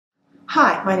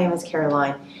Hi, my name is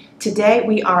Caroline. Today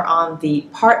we are on the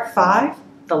part 5,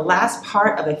 the last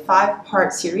part of a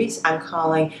 5-part series I'm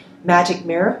calling Magic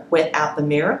Mirror Without the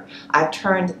Mirror. I've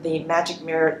turned the Magic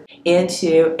Mirror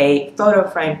into a photo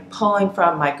frame pulling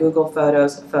from my Google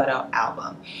Photos photo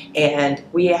album. And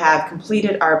we have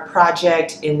completed our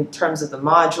project in terms of the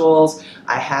modules.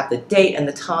 I have the date and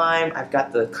the time, I've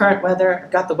got the current weather,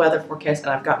 I've got the weather forecast,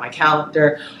 and I've got my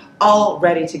calendar all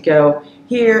ready to go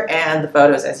here, and the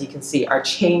photos, as you can see, are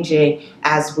changing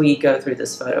as we go through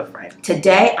this photo frame.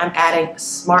 Today I'm adding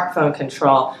smartphone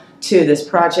control to this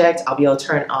project. I'll be able to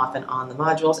turn off and on the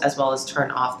modules as well as turn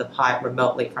off the Pi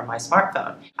remotely from my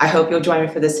smartphone. I hope you'll join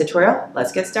me for this tutorial.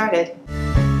 Let's get started.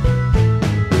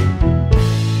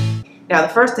 Now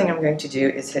the first thing I'm going to do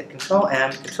is hit Control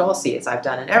M, Control C, as I've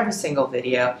done in every single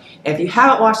video. And if you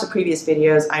haven't watched the previous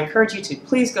videos, I encourage you to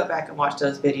please go back and watch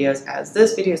those videos, as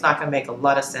this video is not going to make a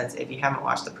lot of sense if you haven't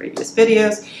watched the previous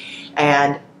videos.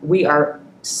 And we are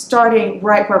starting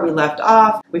right where we left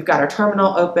off. We've got our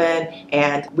terminal open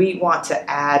and we want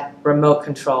to add remote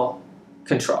control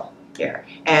here.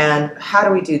 And how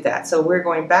do we do that? So we're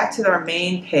going back to our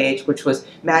main page, which was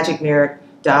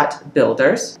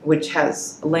MagicMirror.builders, which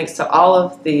has links to all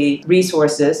of the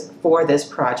resources for this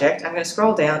project. I'm going to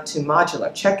scroll down to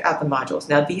modular. Check out the modules.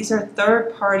 Now these are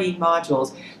third-party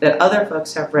modules that other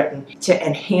folks have written to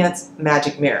enhance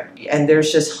Magic Mirror, and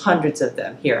there's just hundreds of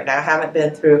them here. Now I haven't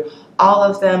been through all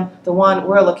of them. The one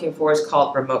we're looking for is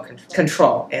called remote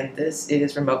control, and this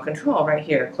is remote control right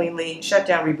here. Cleanly shut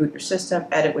down, reboot your system,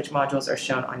 edit which modules are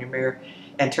shown on your mirror,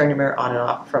 and turn your mirror on and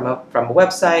off from a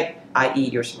website, i.e.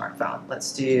 your smartphone.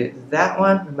 Let's do that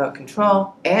one, remote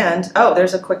control. And, oh,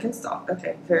 there's a quick install.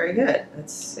 Okay, very good.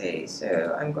 Let's see.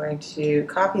 So I'm going to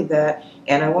copy that,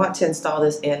 and I want to install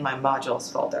this in my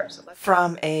modules folder. So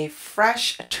from a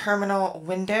fresh terminal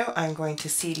window, I'm going to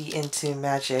CD into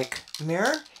Magic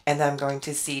Mirror, and then I'm going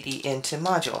to CD into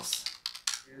modules.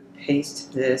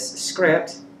 Paste this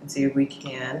script and see if we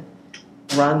can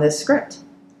run this script.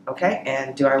 Okay,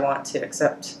 and do I want to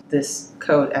accept this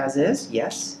code as is?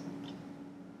 Yes.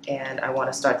 And I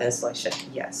want to start the installation?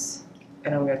 Yes.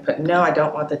 And I'm going to put, no, I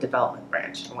don't want the development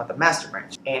branch. I want the master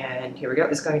branch. And here we go.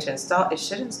 It's going to install. It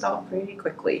should install pretty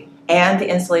quickly. And the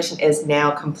installation is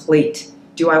now complete.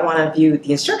 Do I want to view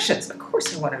the instructions? Of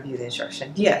course I want to view the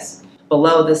instructions. Yes.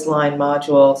 Below this line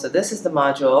module, so this is the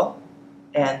module,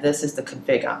 and this is the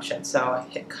config option. So I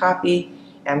hit copy.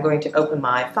 I'm going to open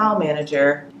my file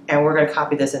manager, and we're going to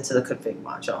copy this into the config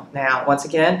module. Now, once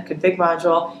again, config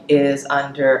module is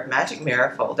under Magic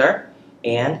Mirror folder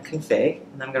and config.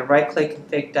 And I'm going to right-click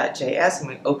config.js. I'm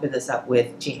going to open this up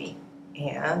with Genie.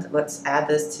 And let's add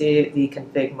this to the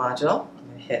config module. I'm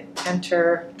going to hit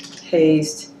enter,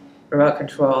 paste, remote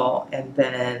control, and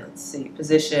then let's see,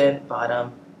 position,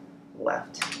 bottom,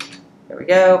 left. There we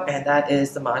go. And that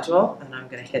is the module. And I'm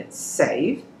going to hit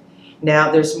save.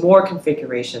 Now, there's more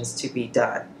configurations to be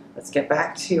done. Let's get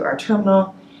back to our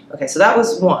terminal. Okay, so that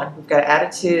was one. We've got to add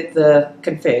it to the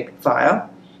config file.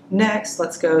 Next,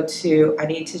 let's go to, I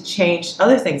need to change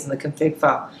other things in the config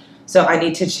file. So I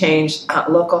need to change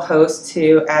localhost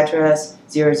to address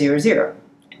 000.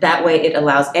 That way it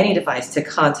allows any device to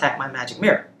contact my Magic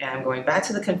Mirror. And I'm going back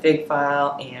to the config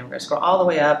file, and we're going to scroll all the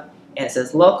way up, and it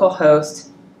says localhost.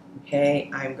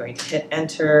 Okay, I'm going to hit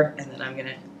enter, and then I'm going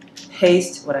to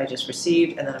paste what I just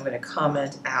received, and then I'm going to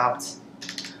comment out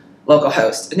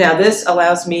localhost. Now this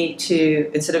allows me to,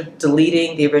 instead of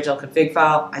deleting the original config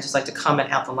file, I just like to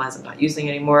comment out the lines I'm not using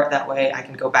anymore. That way I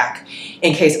can go back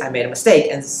in case I made a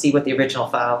mistake and see what the original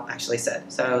file actually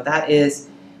said. So that is,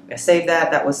 I'm going to save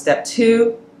that. That was step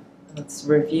 2. Let's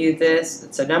review this.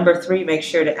 So number 3, make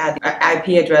sure to add the IP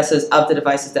addresses of the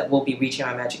devices that will be reaching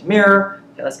my Magic Mirror.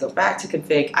 Okay, let's go back to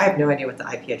config. I have no idea what the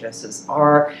IP addresses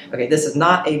are. Okay, this is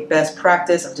not a best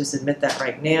practice. I'll just admit that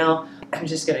right now. I'm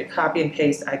just going to copy and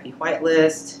paste IP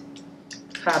whitelist,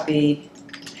 copy,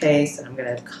 paste, and I'm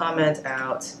going to comment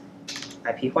out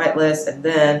IP whitelist, and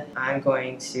then I'm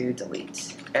going to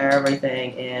delete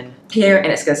everything in here, and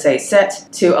it's going to say set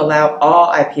to allow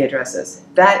all IP addresses.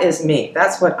 That is me.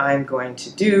 That's what I'm going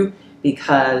to do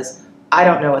because I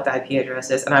don't know what the IP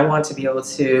address is, and I want to be able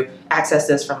to access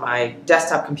this from my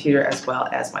desktop computer as well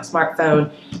as my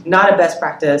smartphone. Not a best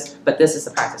practice, but this is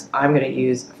the practice I'm going to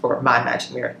use for my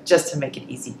Magic Mirror, just to make it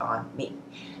easy on me.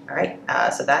 All right,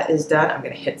 so that is done. I'm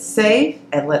going to hit save,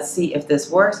 and let's see if this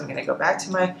works. I'm going to go back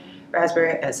to my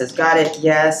Raspberry, and it says got it,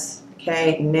 yes.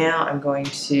 Okay, now I'm going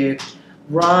to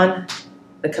run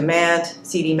the command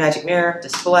cd Magic Mirror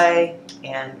display,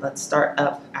 and let's start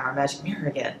up our Magic Mirror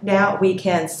again. Now we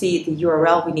can see the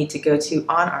URL we need to go to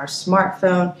on our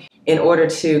smartphone, in order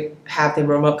to have the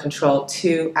remote control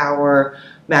to our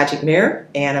Magic Mirror.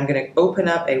 And I'm going to open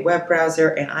up a web browser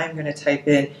and I'm going to type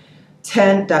in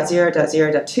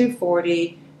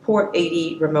 10.0.0.240 port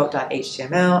 80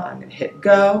 remote.html. I'm going to hit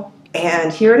go.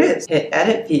 And here it is. Hit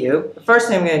edit view. The first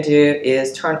thing I'm going to do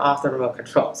is turn off the remote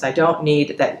control. So I don't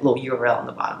need that little URL in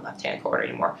the bottom left hand corner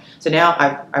anymore. So now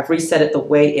I've reset it the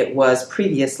way it was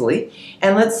previously.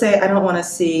 And let's say I don't want to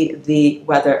see the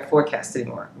weather forecast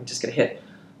anymore. I'm just going to hit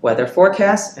weather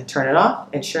forecast and turn it off.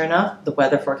 And sure enough, the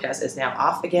weather forecast is now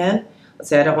off again. Let's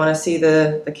say I don't want to see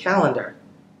the calendar.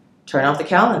 Turn off the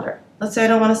calendar. Let's say I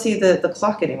don't want to see the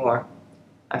clock anymore.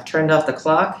 I've turned off the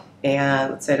clock. And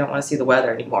let's say I don't want to see the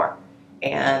weather anymore.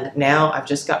 And now I've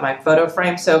just got my photo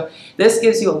frame. So this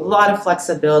gives you a lot of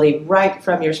flexibility right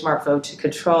from your smartphone to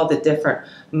control the different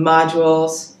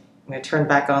modules. I'm going to turn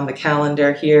back on the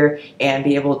calendar here and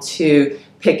be able to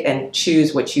pick and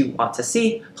choose what you want to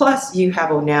see. Plus you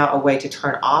have now a way to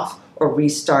turn off or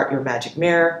restart your Magic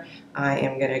Mirror. I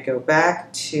am going to go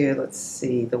back to, let's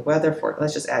see, the weather forecast.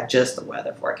 Let's just add just the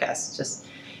weather forecast.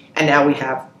 And now we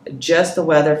have just the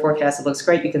weather forecast. It looks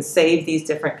great. You can save these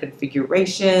different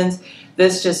configurations.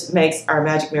 This just makes our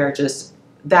Magic Mirror just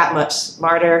that much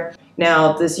smarter.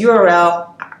 Now this URL,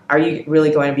 are you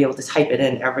really going to be able to type it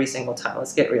in every single time?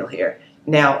 Let's get real here.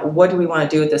 Now what do we want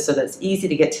to do with this so that it's easy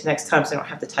to get to next time so I don't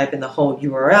have to type in the whole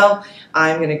URL?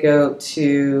 I'm going to go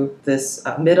to this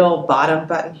middle bottom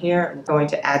button here. I'm going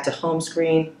to add to home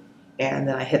screen and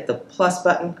then I hit the plus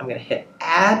button. I'm going to hit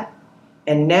add.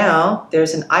 And now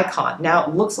there's an icon. Now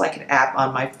it looks like an app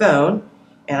on my phone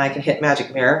and I can hit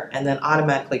Magic Mirror and then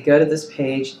automatically go to this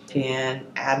page and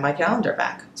add my calendar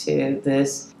back to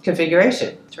this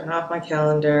configuration. Turn off my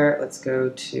calendar. Let's go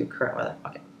to current weather.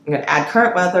 Okay, I'm going to add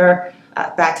current weather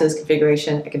back to this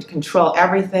configuration. I can control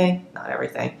everything, not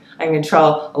everything. I can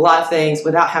control a lot of things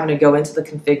without having to go into the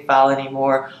config file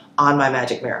anymore on my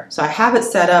Magic Mirror. So I have it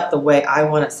set up the way I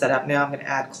want it set up. Now I'm going to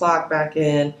add clock back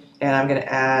in. And I'm going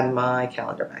to add my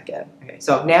calendar back in. Okay,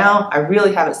 so now I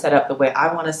really have it set up the way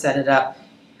I want to set it up.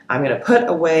 I'm going to put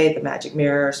away the Magic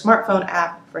Mirror smartphone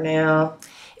app for now.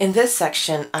 In this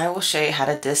section, I will show you how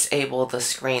to disable the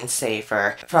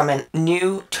screensaver. From a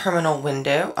new terminal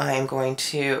window, I am going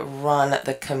to run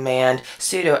the command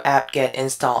sudo apt-get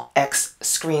install x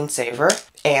screensaver.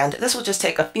 And this will just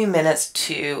take a few minutes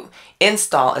to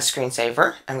install a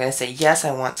screensaver. I'm going to say yes,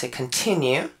 I want to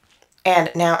continue.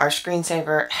 And now our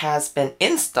screensaver has been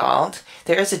installed.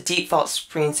 There is a default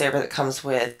screensaver that comes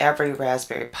with every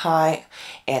Raspberry Pi.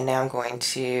 And now I'm going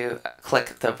to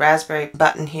click the Raspberry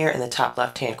button here in the top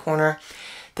left-hand corner.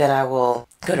 Then I will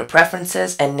go to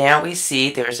Preferences, and now we see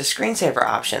there's a screensaver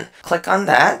option. Click on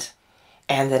that,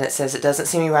 and then it says it doesn't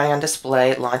seem to be running on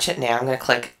display. Launch it now. I'm going to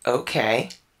click OK.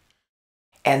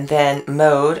 And then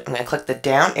Mode, I'm going to click the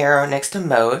down arrow next to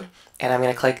Mode, and I'm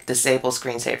going to click Disable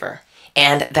Screensaver.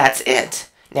 And that's it.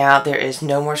 Now there is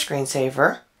no more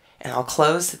screensaver, and I'll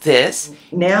close this.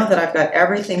 Now that I've got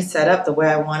everything set up the way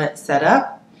I want it set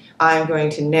up, I'm going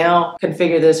to now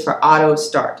configure this for auto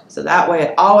start. So that way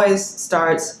it always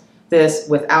starts this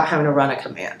without having to run a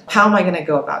command. How am I going to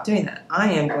go about doing that?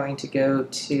 I am going to go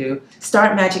to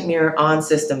Start Magic Mirror on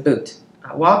System Boot.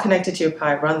 While connected to your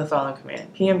Pi, run the following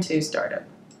command, PM2 startup.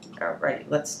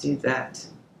 Alright, let's do that.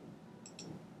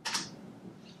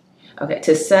 Okay,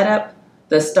 to set up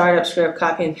the startup script,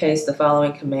 copy and paste the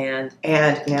following command,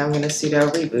 and now I'm going to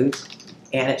sudo reboot,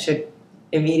 and it should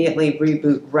immediately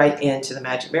reboot right into the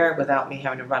Magic Mirror without me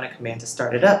having to run a command to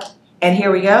start it up. And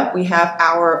here we go. We have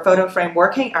our photo frame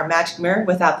working, our Magic Mirror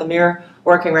without the mirror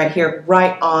working right here,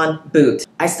 right on boot.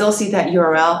 I still see that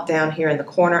URL down here in the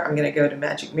corner. I'm going to go to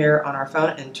Magic Mirror on our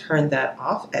phone and turn that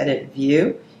off, edit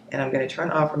view, and I'm going to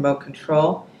turn off remote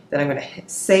control. Then I'm going to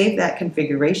save that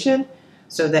configuration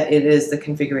so that it is the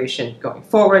configuration going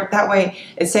forward. That way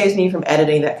it saves me from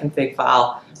editing that config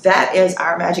file. That is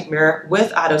our Magic Mirror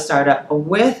with auto startup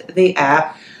with the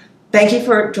app. Thank you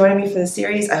for joining me for the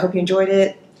series. I hope you enjoyed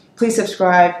it. Please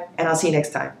subscribe, and I'll see you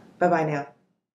next time. Bye-bye now.